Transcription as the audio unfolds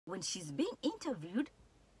when she's being interviewed,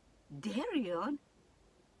 Darion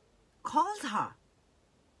calls her.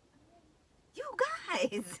 You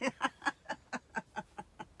guys,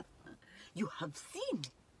 you have seen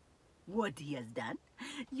what he has done.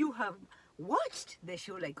 You have watched the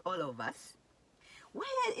show like all of us.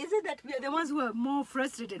 Why is it that we are the ones who are more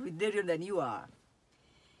frustrated with Darion than you are?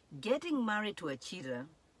 Getting married to a cheater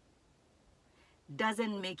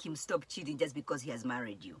doesn't make him stop cheating just because he has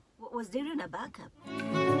married you. Was Darion a backup?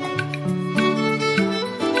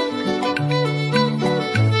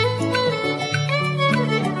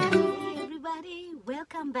 Hey everybody,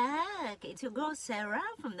 welcome back. It's your girl Sarah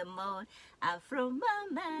from the Mode Afro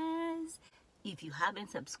Mamas. If you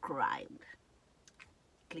haven't subscribed,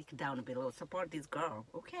 click down below, support this girl,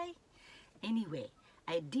 okay? Anyway,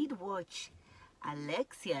 I did watch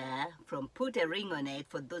Alexia from Put a Ring on It.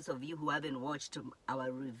 For those of you who haven't watched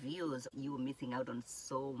our reviews, you're missing out on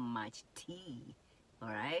so much tea, all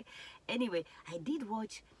right? Anyway, I did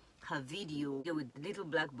watch her video with Little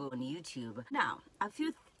Black Boy on YouTube. Now, a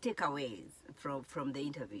few takeaways from the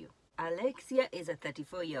interview. Alexia is a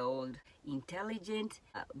 34-year-old, intelligent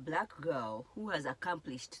black girl who has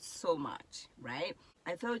accomplished so much, right?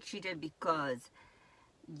 I felt cheated because,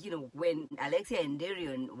 you know, when Alexia and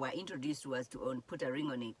Darion were introduced to us on Put a Ring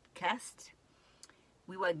on It cast,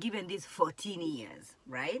 we were given these 14 years,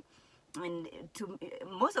 right? And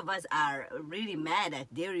most of us are really mad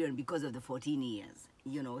at Darion because of the 14 years,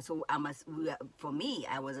 you know. So for me,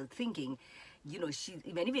 I was thinking, you know,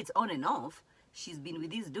 even if it's on and off, she's been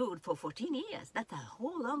with this dude for 14 years. That's a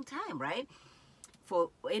whole long time, right? For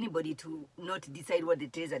anybody to not decide what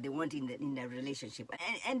it is that they want in a relationship.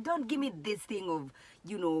 And don't give me this thing of,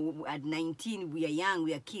 you know, at 19 we are young,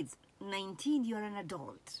 we are kids. 19, you're an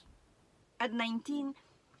adult. At 19,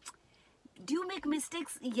 do you make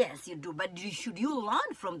mistakes? Yes, you do. But should you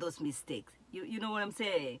learn from those mistakes? You know what I'm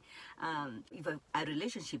saying? If a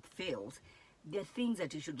relationship fails, there are things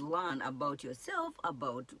that you should learn about yourself,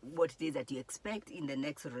 about what it is that you expect in the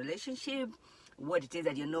next relationship, what it is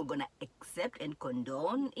that you're not going to accept and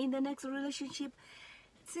condone in the next relationship.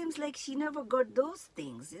 It seems like she never got those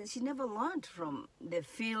things. She never learned from the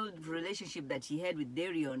failed relationship that she had with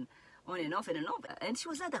Darion on and off and off. And she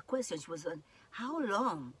was at a question. She was on, how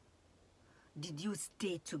long did you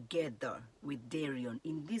stay together with Darion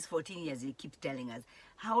in these 14 years you keep telling us?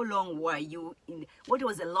 How long were you in? What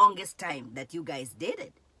was the longest time that you guys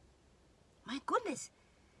dated? My goodness.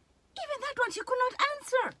 Even that one she could not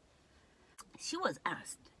answer. She was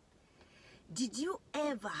asked, did you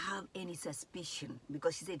ever have any suspicion?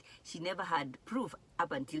 Because she said she never had proof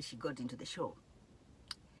up until she got into the show.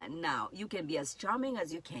 And now, you can be as charming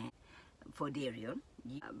as you can for Darion,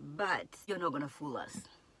 but you're not going to fool us.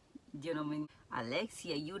 Do you know what I mean?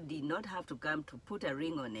 Alexia, you did not have to come to Put a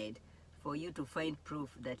Ring on It for you to find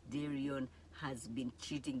proof that Darion has been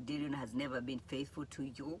cheating. Darion has never been faithful to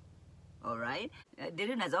you, all right?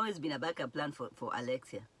 Darion has always been a backup plan for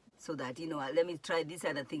Alexia. So that, you know, let me try these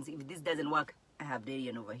other things. If this doesn't work, I have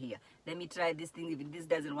Darion over here. Let me try this thing. If this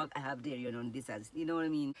doesn't work, I have Darion on this. You know what I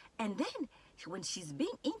mean? And then, when she's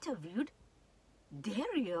being interviewed,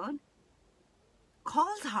 Darion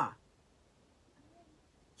calls her.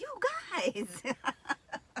 You guys.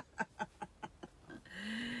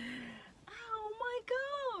 Oh my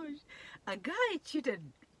gosh. A guy cheated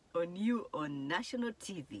on you on national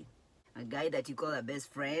TV. A guy that you call a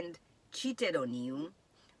best friend cheated on you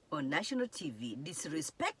on national TV,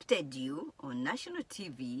 disrespected you on national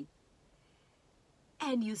TV,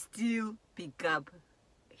 and you still pick up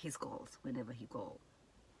his calls whenever he calls.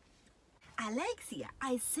 Alexia,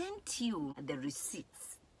 I sent you the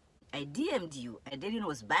receipts. I DM'd you. Darion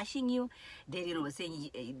was bashing you. Darion was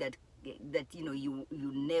saying that you know you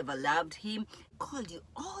never loved him. Called you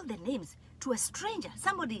all the names to a stranger,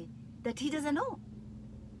 somebody that he doesn't know.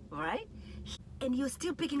 All right? And you're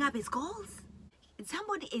still picking up his calls?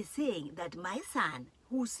 Somebody is saying that my son,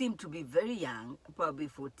 who seemed to be very young, probably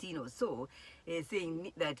 14 or so, is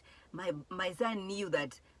saying that my son knew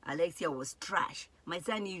that Alexia was trash. My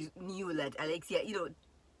son knew that Alexia, you know,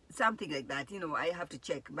 something like that. You know, I have to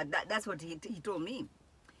check. But that's what he told me.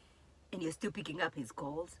 And you're still picking up his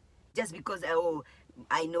calls? Just because, oh,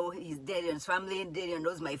 I know his Darion's family, and Darion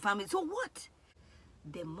knows my family. So what?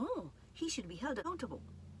 The more he should be held accountable.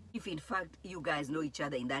 If in fact you guys know each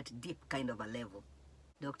other in that deep kind of a level.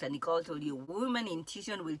 Dr. Nicole told you, woman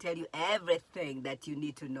intuition will tell you everything that you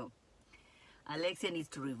need to know. Alexia needs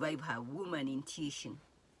to revive her woman intuition.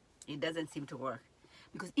 It doesn't seem to work.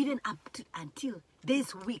 Because even until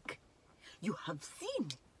this week, you have seen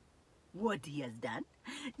what he has done.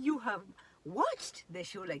 You have watched the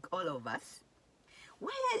show like all of us.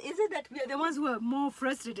 Why is it that we are the ones who are more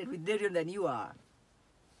frustrated with Darion than you are?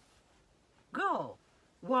 Girl,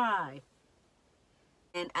 why?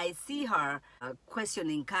 And I see her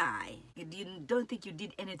questioning Kai. You don't think you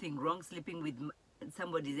did anything wrong sleeping with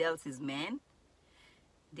somebody else's man?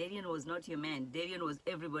 Darion was not your man. Darion was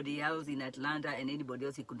everybody else in Atlanta and anybody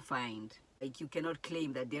else he could find. Like, you cannot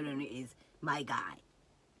claim that Darion is my guy.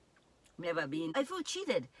 Never been. I feel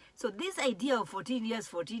cheated. So this idea of 14 years,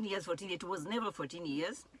 14 years, 14 years, it was never 14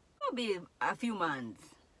 years. Maybe a few months,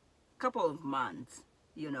 couple of months,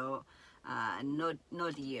 you know,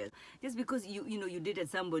 not years. Just because you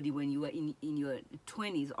dated somebody when you were in your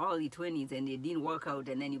 20s, early 20s, and it didn't work out,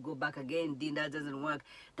 and then you go back again, that doesn't work.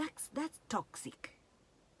 That's toxic.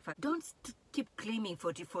 Don't keep claiming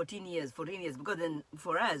 14 years, because then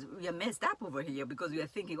for us, we are messed up over here because we are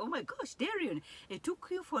thinking, oh my gosh, Darion, it took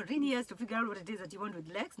you 14 years to figure out what it is that you want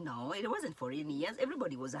with Lex. No, it wasn't 14 years.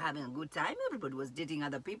 Everybody was having a good time. Everybody was dating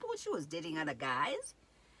other people. She was dating other guys.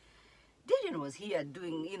 Darion was here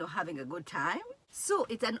doing, having a good time. So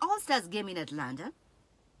it's an all-stars game in Atlanta.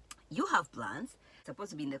 You have plans. Supposed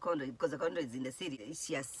to be in the condo because the condo is in the city.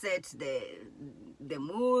 She has set the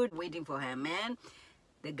mood, waiting for her man.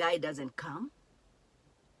 The guy doesn't come.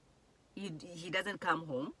 He doesn't come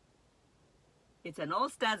home. It's an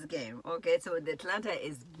all-stars game, okay? So the Atlanta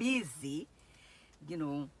is busy.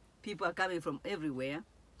 People are coming from everywhere.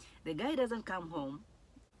 The guy doesn't come home.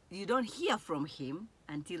 You don't hear from him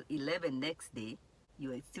until 11 next day.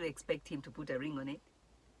 You still expect him to put a ring on it.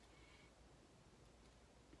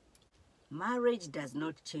 Marriage does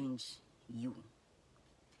not change you.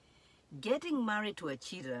 Getting married to a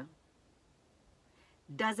cheater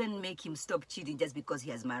doesn't make him stop cheating just because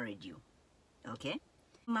he has married you, okay?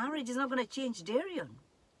 Marriage is not going to change Darion.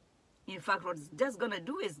 In fact, what it's just going to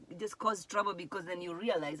do is just cause trouble, because then you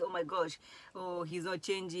realize, oh my gosh, he's not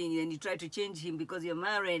changing, and you try to change him because you're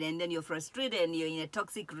married, and then you're frustrated, and you're in a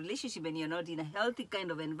toxic relationship, and you're not in a healthy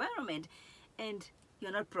kind of environment, and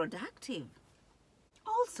you're not productive.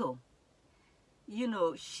 Also,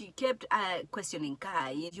 she kept questioning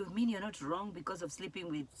Kai. You mean you're not wrong because of sleeping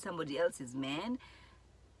with somebody else's man?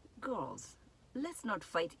 Girls, let's not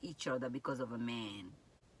fight each other because of a man.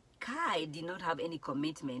 Kai did not have any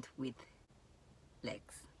commitment with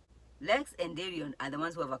Lex. Lex and Darion are the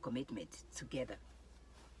ones who have a commitment together.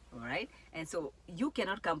 All right? And so you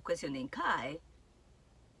cannot come questioning Kai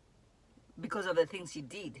because of the things she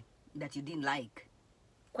did that you didn't like.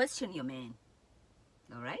 Question your man.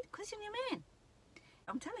 All right? Question your man.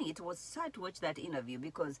 I'm telling you, it was sad to watch that interview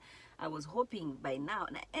because I was hoping by now,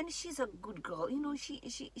 and she's a good girl, she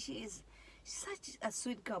is such a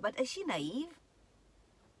sweet girl, but is she naive?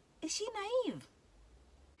 Is she naive?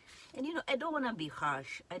 And I don't want to be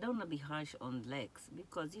harsh. I don't want to be harsh on Lex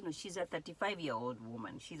because, she's a 35-year-old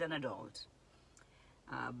woman. She's an adult.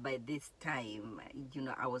 By this time,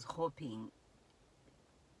 I was hoping,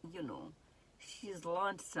 she's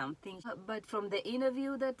learned something. But from the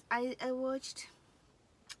interview that I watched,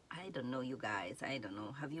 I don't know, you guys. I don't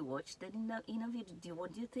know. Have you watched that interview?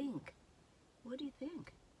 What do you think? What do you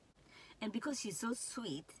think? And because she's so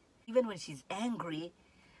sweet, even when she's angry,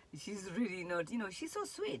 she's really not, she's so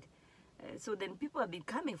sweet. So then people have been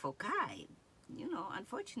coming for Kai,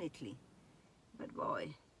 unfortunately. But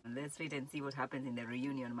boy, let's wait and see what happens in the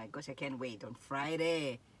reunion. My gosh, I can't wait on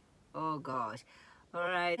Friday. Oh gosh. All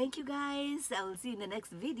right. Thank you guys. I will see you in the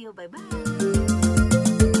next video. Bye-bye.